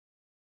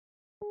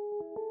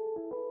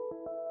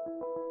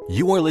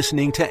You are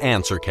listening to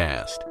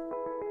AnswerCast.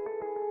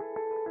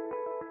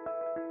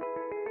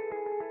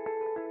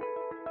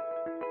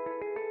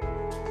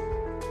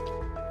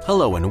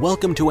 Hello and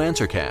welcome to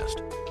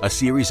AnswerCast, a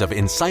series of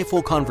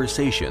insightful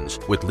conversations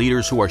with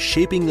leaders who are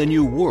shaping the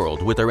new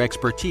world with their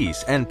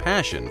expertise and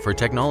passion for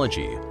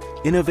technology,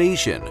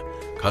 innovation,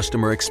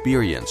 customer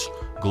experience,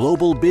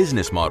 global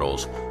business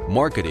models,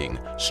 marketing,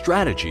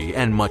 strategy,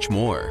 and much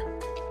more.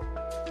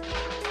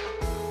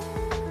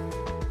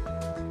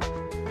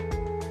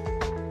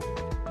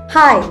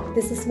 Hi,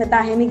 this is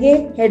Smita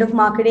Hemige, Head of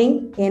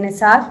Marketing,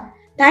 ANSR.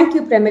 Thank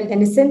you, Premal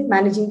Dennison,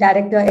 Managing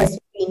Director, SVB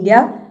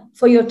India,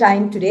 for your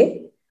time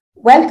today.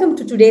 Welcome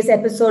to today's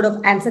episode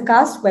of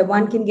AnswerCast, where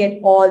one can get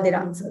all their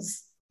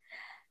answers.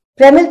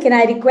 Premal, can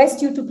I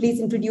request you to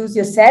please introduce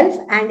yourself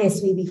and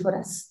SVB for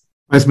us?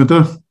 Hi,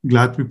 Smita.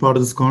 Glad to be part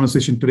of this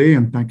conversation today,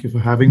 and thank you for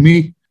having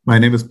me. My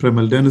name is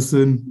Premal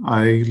Dennison.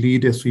 I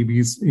lead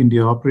SVB's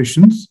India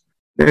operations.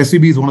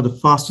 SVB is one of the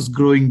fastest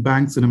growing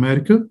banks in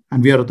America,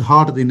 and we are at the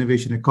heart of the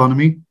innovation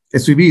economy.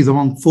 SVB is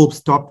among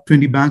Forbes' top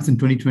 20 banks in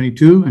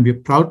 2022, and we are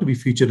proud to be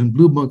featured in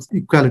Bloomberg's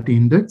Equality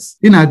Index.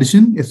 In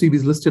addition, SVB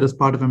is listed as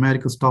part of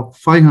America's top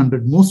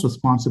 500 most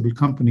responsible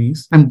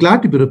companies. I'm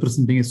glad to be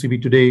representing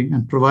SVB today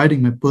and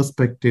providing my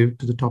perspective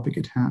to the topic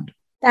at hand.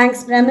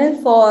 Thanks,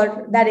 Premal,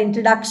 for that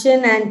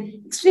introduction,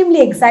 and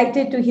extremely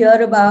excited to hear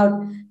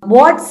about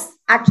what's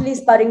actually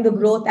spurring the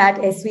growth at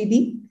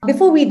SVB.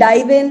 Before we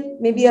dive in,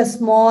 maybe a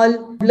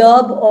small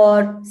blurb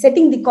or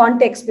setting the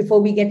context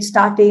before we get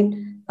started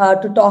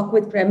to talk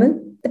with Premal.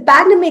 The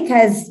pandemic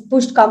has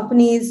pushed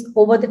companies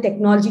over the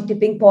technology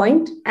tipping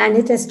point, and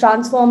it has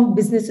transformed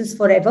businesses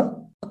forever.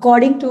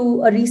 According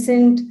to a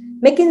recent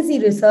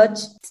McKinsey research,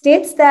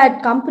 states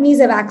that companies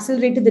have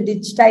accelerated the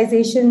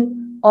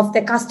digitization of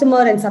their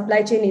customer and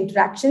supply chain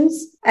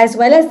interactions, as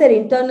well as their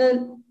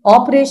internal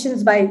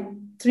operations by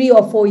 3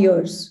 or 4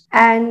 years.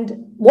 And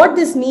what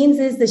this means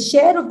is the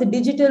share of the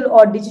digital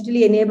or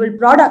digitally enabled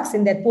products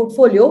in their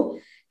portfolio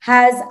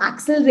has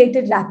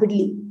accelerated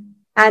rapidly.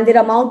 And they're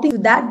amounting to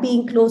that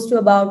being close to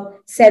about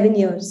 7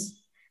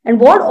 years. And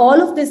what all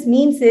of this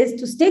means is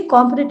to stay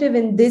competitive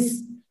in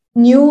this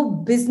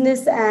new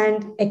business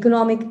and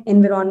economic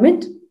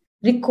environment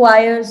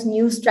requires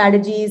new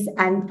strategies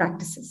and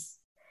practices.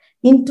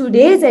 In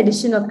today's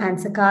edition of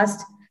AnswerCast,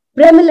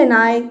 Premal and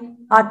I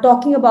are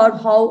talking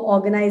about how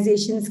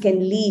organizations can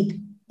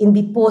lead in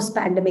the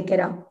post-pandemic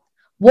era.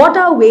 What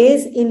are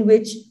ways in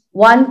which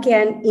one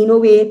can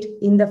innovate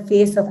in the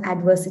face of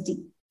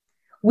adversity?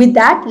 With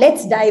that,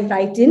 let's dive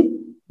right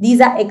in. These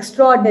are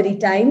extraordinary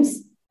times,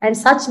 and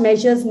such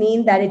measures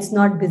mean that it's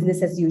not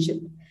business as usual.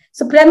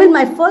 So, Premal,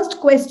 my first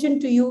question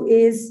to you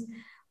is,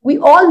 we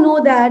all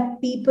know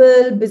that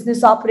people,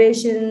 business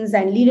operations,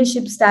 and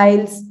leadership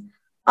styles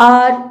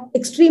are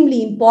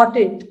extremely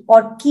important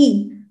or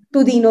key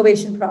to the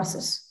innovation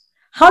process.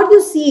 How do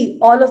you see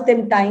all of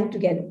them tying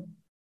together?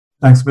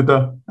 Thanks,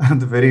 Smita.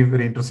 And a very,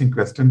 very interesting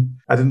question.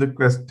 I think the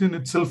question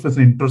itself is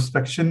an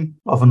introspection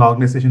of an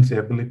organization's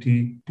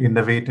ability to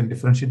innovate and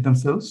differentiate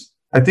themselves.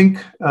 I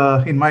think,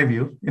 in my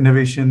view,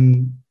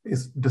 innovation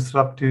is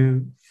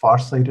disruptive,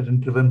 far-sighted,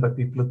 and driven by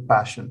people with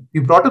passion.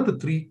 You brought up the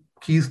 3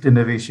 keys to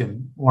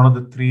innovation. One of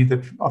the 3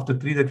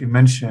 that we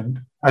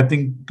mentioned, I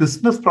think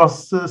business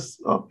processes,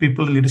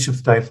 people leadership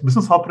styles,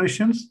 business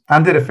operations,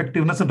 and their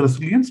effectiveness and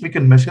resilience, we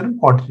can measure in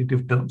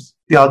quantitative terms.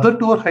 The other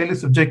 2 are highly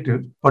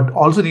subjective, but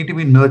also need to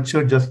be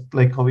nurtured just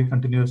like how we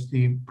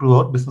continuously improve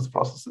our business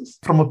processes.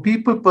 From a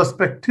people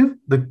perspective,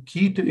 the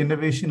key to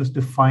innovation is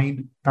to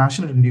find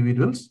passionate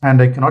individuals,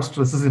 and I cannot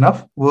stress this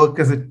enough, work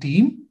as a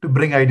team to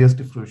bring ideas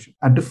to fruition.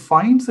 And to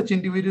find such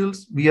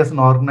individuals, we as an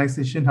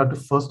organization have to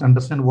first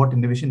understand what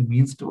innovation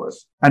means to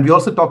us. And we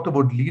also talked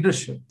about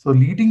leadership. So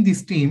leading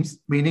these teams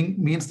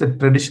means that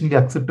traditionally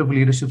acceptable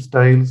leadership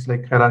styles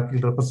like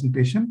hierarchical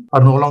representation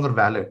are no longer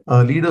valid.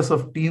 Leaders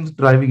of teams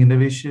driving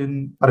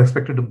innovation are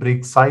expected to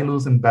break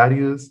silos and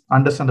barriers,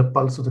 understand the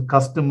pulse of the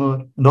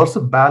customer, and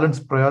also balance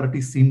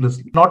priorities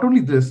seamlessly. Not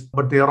only this,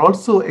 but they are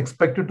also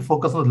expected to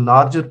focus on the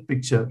larger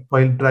picture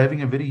while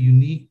driving a very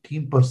unique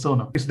team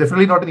persona. It's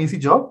definitely not an easy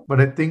job, but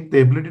I think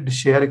the ability to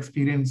share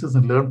experiences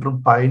and learn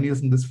from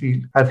pioneers in this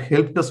field have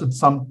helped us with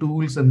some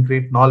tools and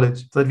great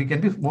knowledge so that we can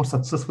be more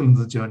successful in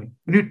this journey.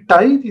 When you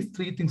tie these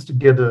 3 things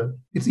together,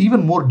 it's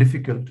even more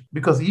difficult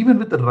because even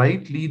with the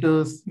right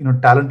leaders,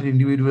 talented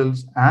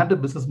individuals and a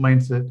business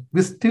mindset,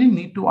 we still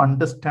need to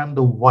understand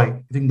the why.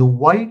 I think the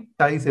why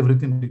ties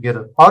everything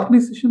together.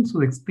 Organizations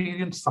who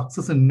experience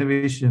success in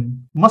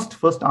innovation must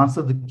first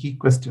answer the key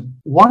question: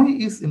 why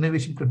is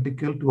innovation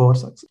critical to our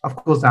success? Of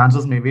course, the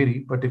answers may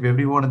vary, but if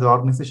everyone in the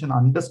organization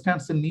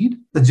understands the need,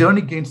 the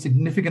journey gains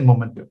significant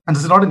momentum. And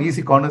this is not an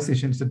easy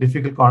conversation, it's a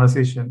difficult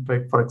conversation.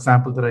 Right? For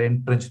example, there are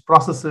entrenched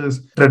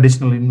processes,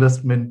 traditional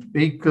investment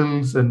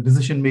vehicles, and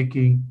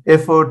decision-making,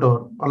 effort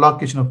or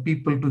allocation of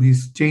people to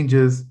these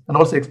changes, and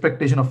also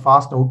expectation of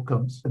fast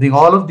outcomes. I think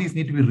all of these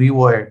need to be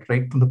rewired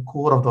right from the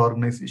core of the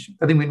organization. innovation.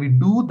 I think when we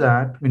do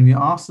that, when we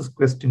ask this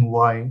question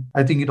why,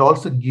 I think it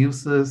also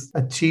gives us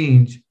a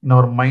change in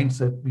our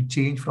mindset. We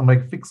change from a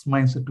fixed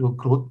mindset to a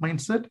growth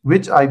mindset,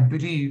 which I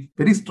believe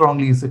very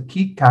strongly is a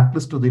key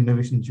catalyst to the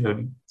innovation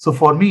journey. So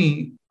for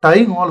me,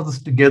 tying all of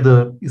this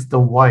together is the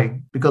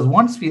why, because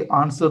once we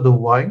answer the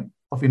why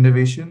of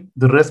innovation,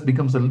 the rest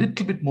becomes a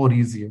little bit more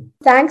easier.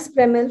 Thanks,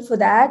 Premil, for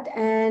that.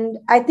 And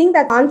I think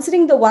that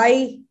answering the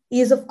why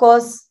is, of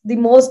course, the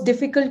most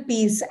difficult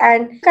piece,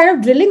 and kind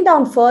of drilling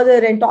down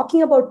further and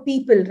talking about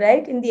people,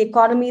 right, in the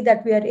economy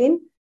that we are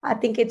in. I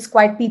think it's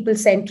quite people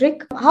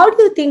centric. How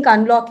do you think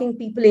unlocking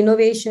people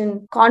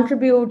innovation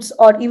contributes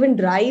or even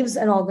drives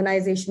an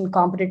organization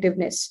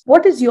competitiveness?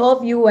 What is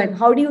your view and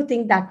how do you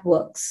think that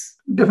works?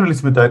 Definitely,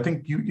 Smita. I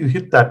think you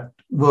hit that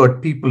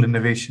word, people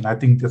innovation. I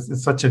think this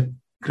is such a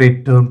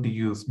great term to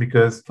use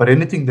because for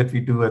anything that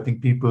we do, I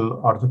think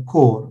people are the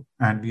core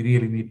and we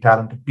really need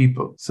talented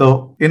people.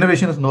 So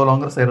innovation is no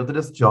longer a side of the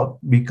desk job.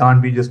 We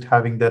can't be just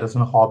having that as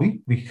a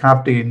hobby. We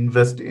have to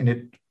invest in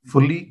it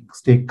fully,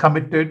 stay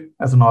committed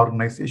as an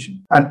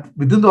organization. And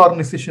within the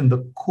organization,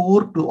 the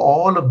core to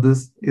all of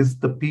this is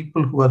the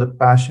people who have the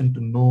passion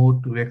to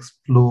know, to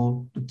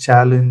explore, to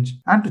challenge,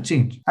 and to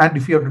change. And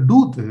if you have to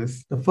do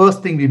this, the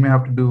first thing we may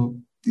have to do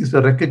is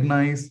to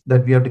recognize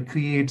that we have to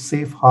create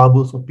safe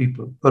harbors for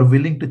people who are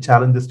willing to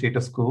challenge the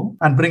status quo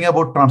and bring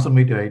about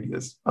transformative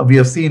ideas. We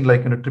have seen,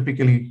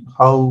 typically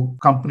how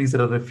companies that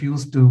have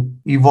refused to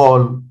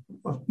evolve,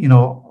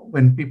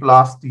 when people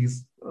ask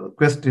these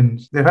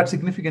questions, they've had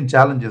significant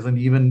challenges, and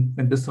even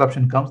when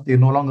disruption comes, they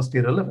no longer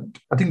stay relevant.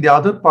 I think the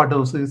other part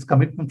also is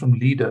commitment from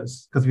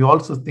leaders, because we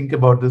also think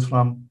about this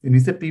from when we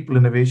say people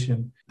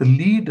innovation, the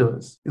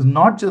leaders is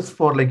not just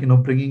for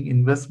bringing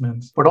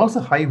investments, but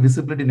also high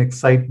visibility and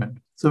excitement.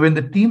 So when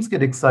the teams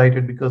get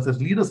excited because as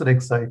leaders are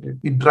excited,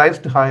 it drives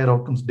to higher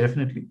outcomes,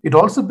 definitely. It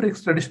also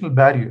breaks traditional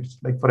barriers,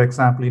 like for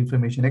example,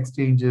 information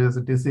exchanges,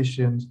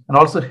 decisions, and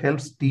also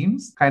helps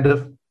teams kind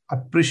of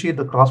appreciate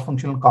the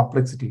cross-functional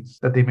complexities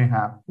that they may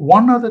have.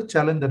 One other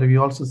challenge that we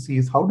also see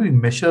is how do we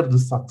measure the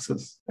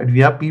success? And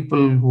we have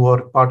people who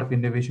are part of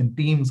innovation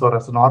teams or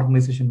as an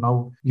organization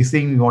now, you're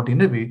saying we want to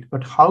innovate,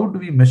 but how do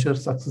we measure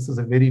success is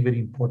a very, very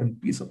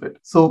important piece of it.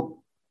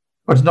 So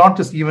it's not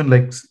just even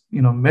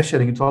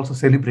measuring, it's also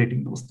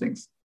celebrating those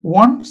things.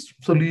 One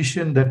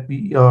solution that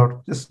we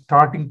are just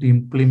starting to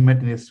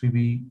implement in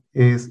SVB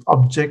is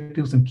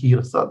objectives and key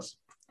results.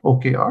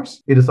 OKRs.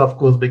 It is, of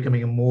course,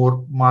 becoming a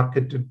more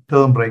marketed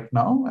term right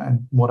now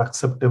and more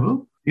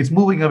acceptable. It's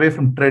moving away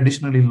from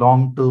traditionally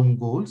long-term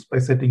goals by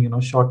setting,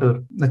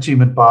 shorter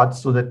achievement paths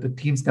so that the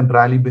teams can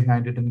rally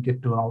behind it and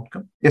get to an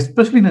outcome.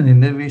 Especially in an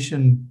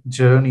innovation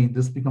journey,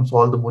 this becomes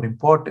all the more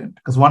important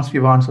because once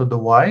we've answered the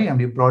why and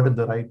we've brought in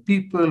the right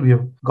people, we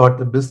have got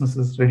the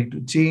businesses ready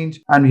to change,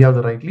 and we have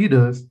the right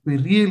leaders, we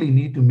really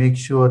need to make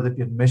sure that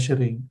we're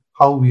measuring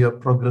how we are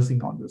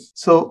progressing on this.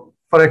 So,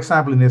 for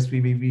example, in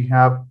SVB, we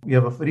have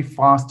a very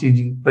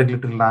fast-changing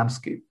regulatory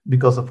landscape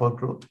because of our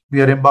growth.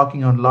 We are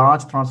embarking on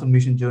large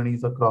transformation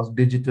journeys across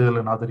digital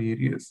and other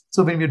areas.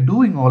 So when we're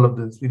doing all of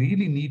this, we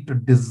really need to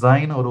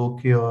design our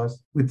OKRs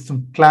with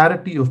some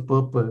clarity of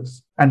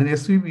purpose. And in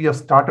SVB, we have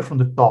started from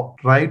the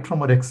top, right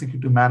from our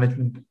executive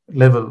management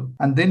level.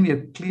 And then we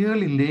are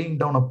clearly laying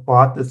down a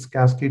path that's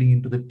cascading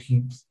into the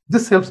teams.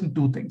 This helps in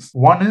two things.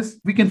 One is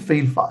we can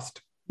fail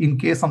fast. In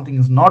case something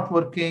is not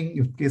working,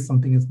 in case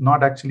something is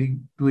not actually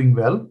doing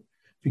well,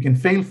 we can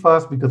fail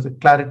fast because the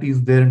clarity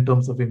is there in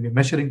terms of when we're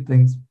measuring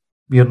things,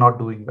 we are not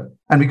doing well.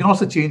 And we can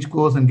also change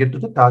course and get to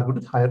the target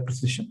with higher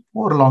precision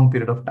over a long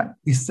period of time.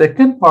 The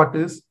second part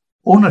is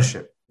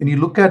ownership. When you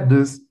look at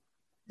this,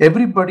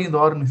 everybody in the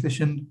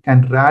organization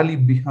can rally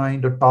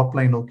behind a top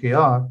line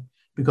OKR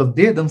because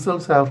they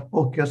themselves have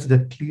OKRs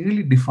that are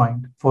clearly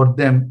defined for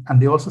them. And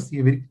they also see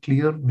a very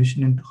clear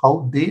vision into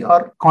how they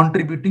are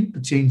contributing to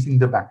changing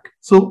the bank.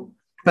 So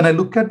when I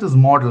look at this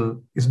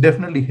model, it's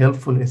definitely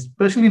helpful,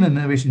 especially in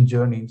innovation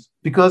journeys,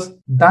 because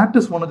that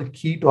is one of the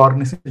key to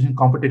organization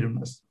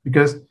competitiveness.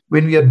 Because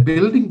when we are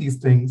building these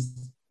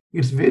things,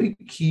 it's very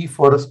key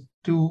for us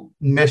to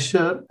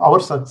measure our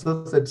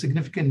success at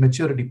significant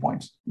maturity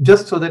points,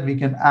 just so that we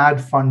can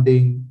add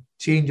funding,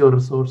 change our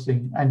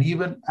resourcing, and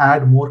even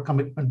add more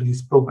commitment to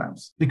these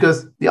programs.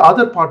 Because the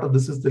other part of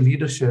this is the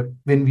leadership.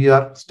 When we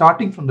are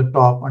starting from the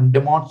top and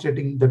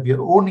demonstrating that we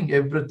are owning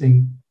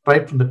everything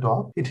right from the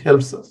top, it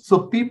helps us. So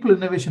people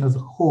innovation as a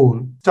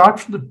whole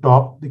starts from the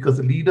top because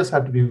the leaders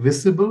have to be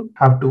visible,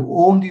 have to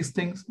own these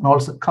things, and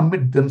also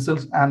commit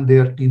themselves and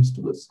their teams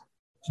to this.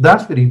 So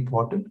that's very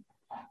important.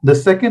 The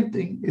second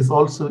thing is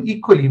also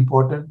equally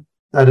important,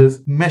 that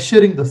is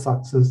measuring the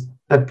success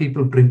that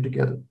people bring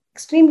together.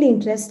 Extremely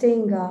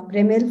interesting,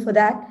 Premil, for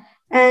that.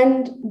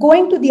 And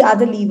going to the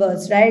other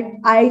levers, right?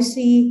 I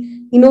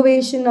see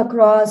innovation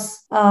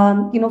across,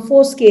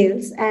 4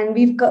 scales, and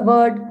we've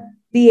covered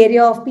the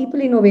area of people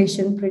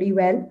innovation pretty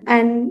well.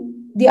 And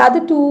the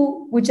other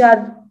two, which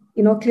are,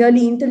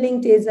 clearly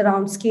interlinked, is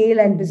around scale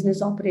and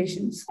business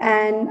operations.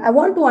 And I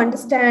want to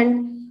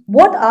understand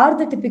what are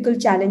the typical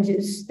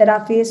challenges that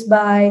are faced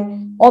by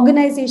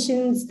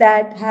organizations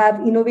that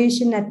have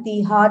innovation at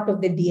the heart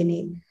of their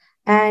DNA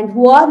and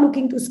who are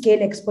looking to scale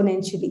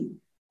exponentially?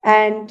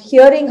 And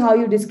hearing how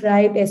you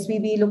described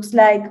SVB looks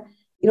like,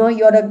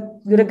 you're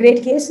a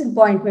great case in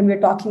point when we're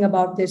talking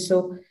about this.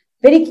 So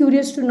very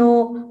curious to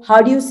know,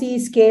 how do you see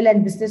scale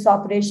and business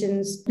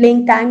operations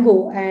playing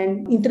tango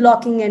and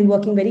interlocking and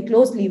working very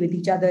closely with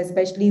each other,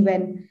 especially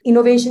when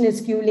innovation is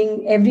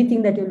fueling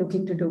everything that you're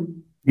looking to do?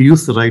 You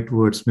use the right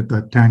words,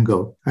 Smita,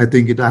 tango. I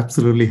think it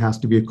absolutely has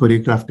to be a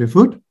choreographed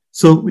effort.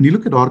 So when you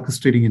look at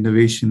orchestrating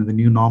innovation in the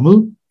new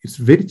normal, it's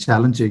very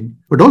challenging,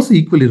 but also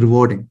equally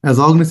rewarding. As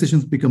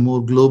organizations become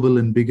more global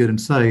and bigger in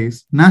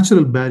size,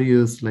 natural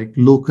barriers like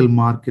local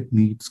market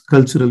needs,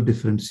 cultural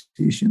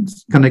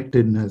differentiations,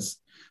 connectedness,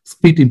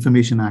 speed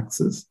information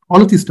access,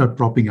 all of these start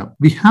propping up.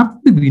 We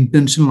have to be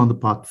intentional on the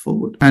path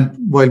forward. And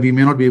while we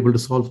may not be able to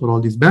solve for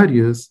all these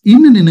barriers,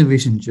 in an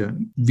innovation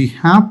journey, we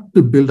have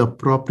to build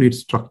appropriate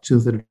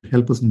structures that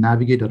help us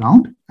navigate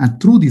around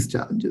and through these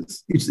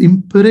challenges. It's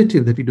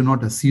imperative that we do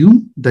not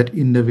assume that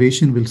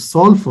innovation will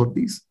solve for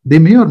these. They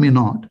may or may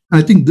not.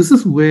 And I think this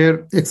is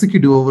where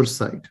executive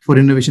oversight for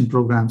innovation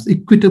programs,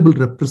 equitable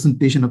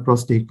representation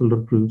across stakeholder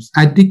groups,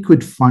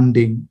 adequate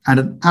funding, and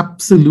an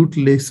absolute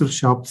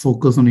laser-sharp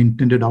focus on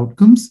intended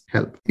outcomes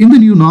help. In the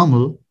new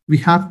normal, we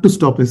have to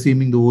stop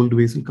assuming the old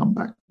ways will come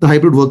back. The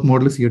hybrid work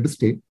model is here to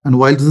stay. And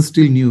while this is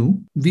still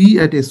new, we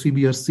at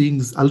SVB are seeing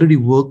this already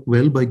work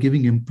well by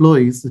giving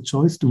employees the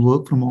choice to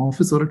work from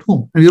office or at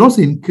home. And we're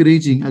also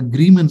encouraging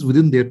agreements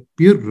within their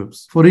peer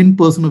groups for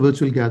in-person or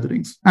virtual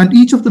gatherings. And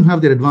each of them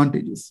have their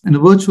advantages. In a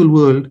virtual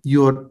world,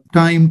 your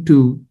time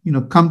to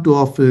come to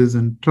office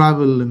and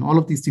travel and all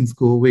of these things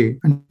go away.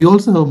 And you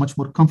also have much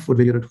more comfort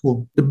when you're at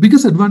home. The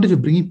biggest advantage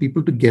of bringing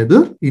people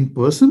together in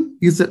person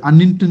is the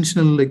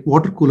unintentional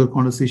water cooler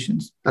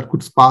conversations that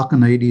could spark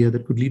an idea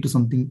that could lead to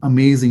something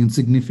amazing and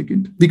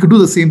significant. We could do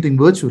the same thing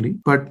virtually,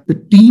 but the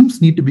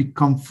teams need to be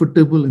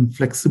comfortable and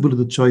flexible to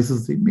the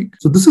choices they make.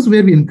 So this is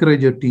where we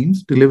encourage our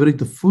teams to leverage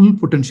the full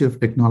potential of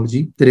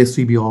technology that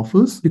SVB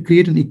offers to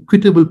create an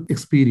equitable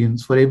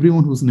experience for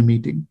everyone who's in a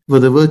meeting,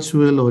 whether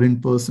virtual or in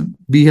person.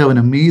 We have an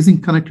amazing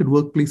connected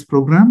workplace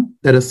program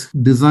that is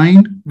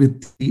designed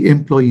with the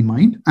employee in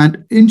mind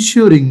and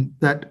ensuring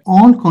that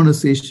all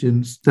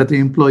conversations that the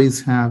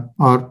employees have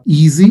are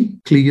easy,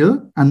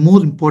 clear, and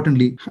more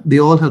importantly, they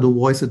all have the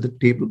voice at the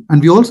table.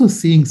 And we're also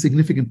seeing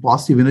significant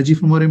positive energy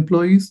from our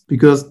employees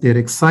because they're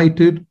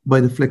excited by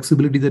the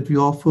flexibility that we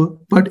offer.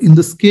 But in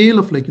the scale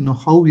of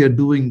how we are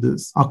doing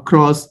this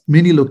across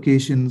many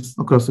locations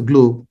across the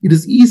globe, it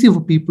is easier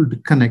for people to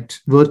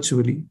connect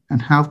virtually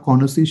and have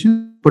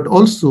conversations, but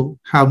also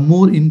have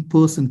more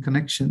in-person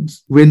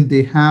connections when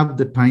they have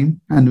the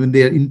time and when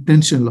they are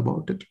intentional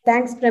about it.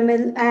 Thanks,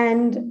 Pramil.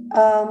 And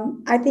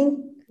I think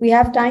we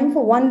have time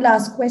for one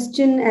last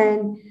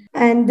question.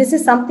 And this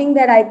is something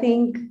that I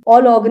think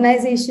all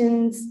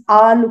organizations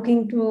are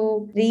looking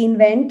to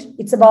reinvent.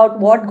 It's about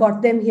what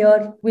got them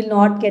here will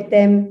not get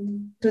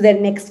them to their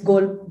next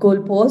goal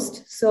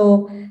post.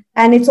 So,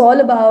 and it's all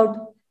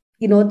about,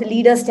 the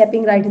leader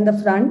stepping right in the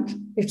front.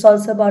 It's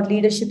also about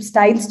leadership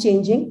styles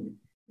changing.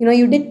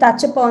 You did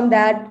touch upon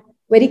that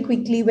very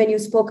quickly when you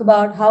spoke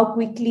about how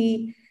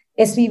quickly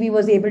SVB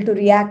was able to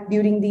react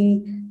during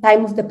the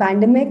time of the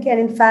pandemic. And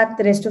in fact,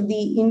 the rest of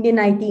the Indian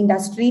IT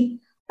industry.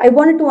 I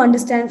wanted to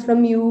understand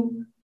from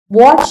you,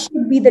 what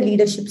should be the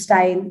leadership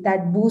style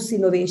that boosts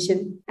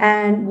innovation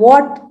and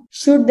what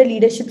should the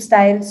leadership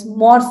styles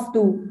morph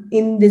to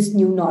in this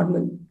new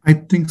normal? I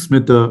think,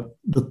 Smita,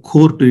 the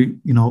core to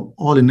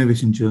all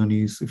innovation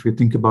journeys, if you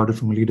think about it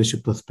from a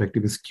leadership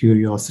perspective, is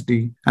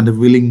curiosity and the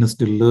willingness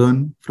to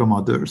learn from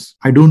others.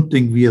 I don't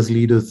think we as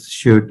leaders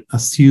should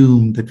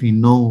assume that we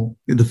know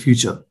in the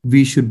future.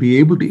 We should be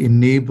able to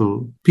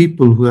enable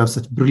people who have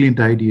such brilliant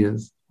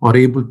ideas or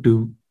able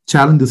to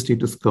challenge the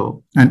status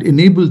quo and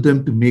enable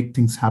them to make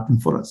things happen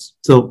for us.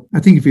 So I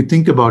think if you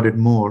think about it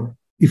more,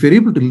 if you're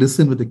able to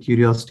listen with the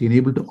curiosity and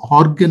able to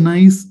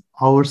organize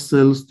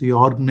ourselves, the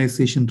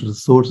organization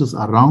resources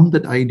around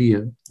that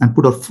idea and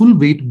put our full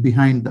weight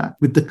behind that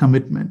with the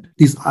commitment,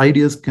 these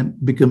ideas can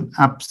become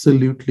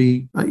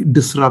absolutely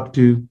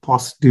disruptive,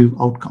 positive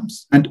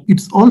outcomes. And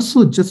it's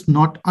also just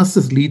not us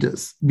as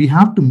leaders. We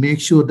have to make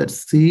sure that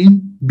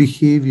same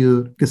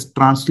behavior gets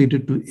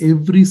translated to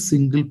every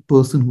single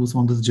person who's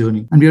on this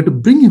journey. And we have to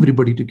bring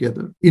everybody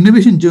together.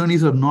 Innovation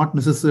journeys are not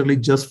necessarily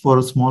just for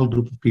a small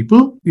group of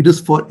people. It is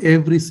for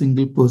every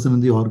single person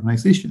in the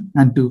organization.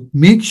 And to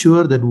make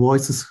sure that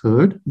voice is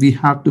heard, we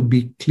have to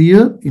be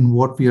clear in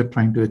what we are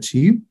trying to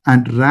achieve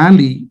and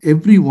rally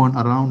everyone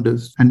around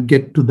us and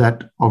get to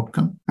that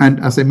outcome.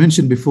 And as I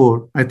mentioned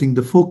before, I think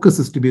the focus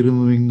is to be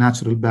removing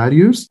natural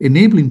barriers,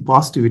 enabling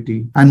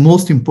positivity, and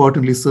most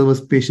importantly, serve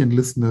as patient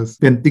listeners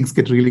when things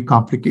get really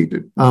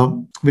complicated.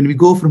 When we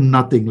go from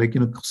nothing,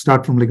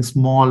 start from a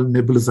small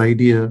nebulous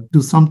idea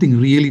to something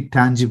really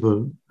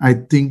tangible, I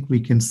think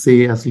we can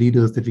say as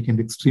leaders that we can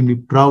be extremely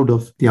proud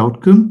of the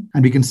outcome,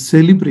 and we can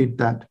celebrate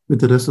that with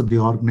the rest of the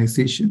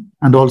organization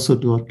and also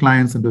to our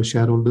clients and our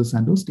shareholders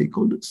and our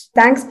stakeholders.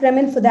 Thanks,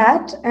 Premal, for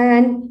that.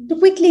 And to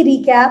quickly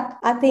recap,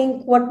 I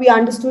think what we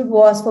understood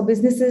was for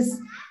businesses,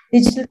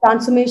 digital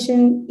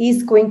transformation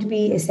is going to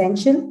be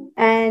essential.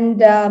 And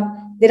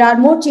there are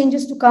more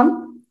changes to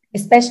come,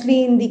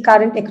 especially in the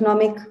current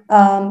economic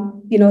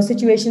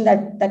situation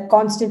that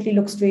constantly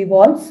looks to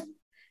evolve.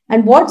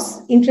 And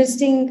what's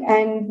interesting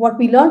and what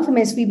we learned from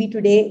SVB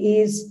today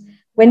is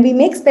when we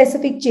make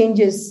specific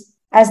changes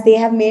as they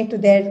have made to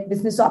their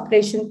business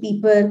operation,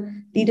 people,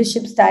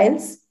 leadership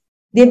styles,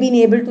 they've been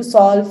able to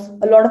solve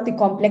a lot of the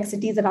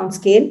complexities around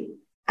scale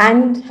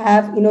and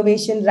have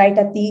innovation right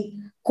at the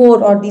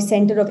core or the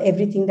center of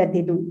everything that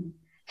they do.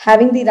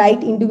 Having the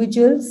right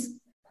individuals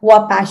who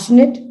are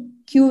passionate,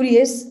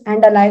 curious,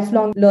 and are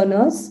lifelong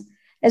learners,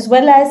 as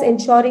well as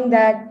ensuring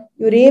that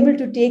you're able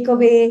to take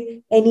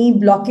away any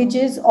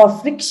blockages or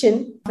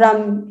friction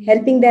from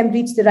helping them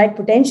reach the right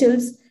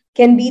potentials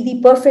can be the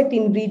perfect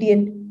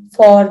ingredient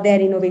for their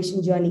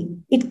innovation journey.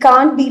 It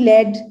can't be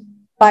led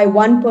by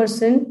one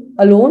person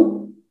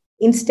alone.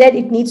 Instead,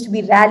 it needs to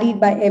be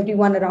rallied by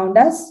everyone around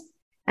us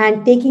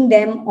and taking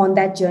them on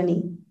that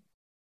journey.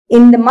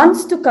 In the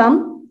months to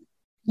come,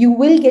 you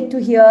will get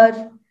to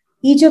hear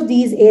each of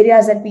these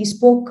areas that we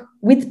spoke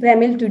with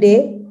Premal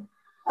today,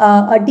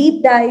 a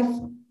deep dive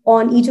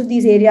on each of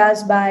these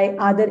areas by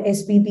other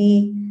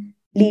SVB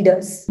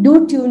leaders.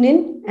 Do tune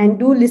in and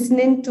do listen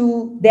in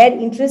to their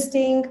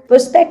interesting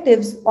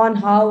perspectives on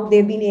how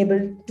they've been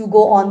able to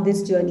go on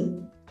this journey.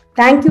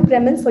 Thank you,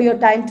 Premal, for your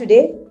time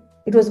today.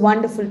 It was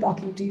wonderful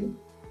talking to you.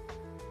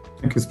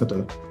 Thank you,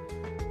 Smita.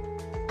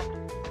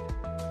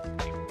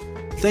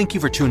 Thank you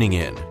for tuning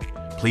in.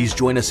 Please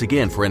join us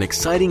again for an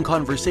exciting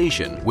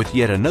conversation with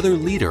yet another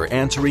leader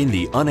answering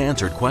the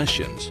unanswered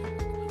questions.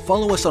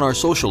 Follow us on our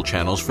social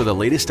channels for the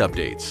latest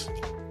updates.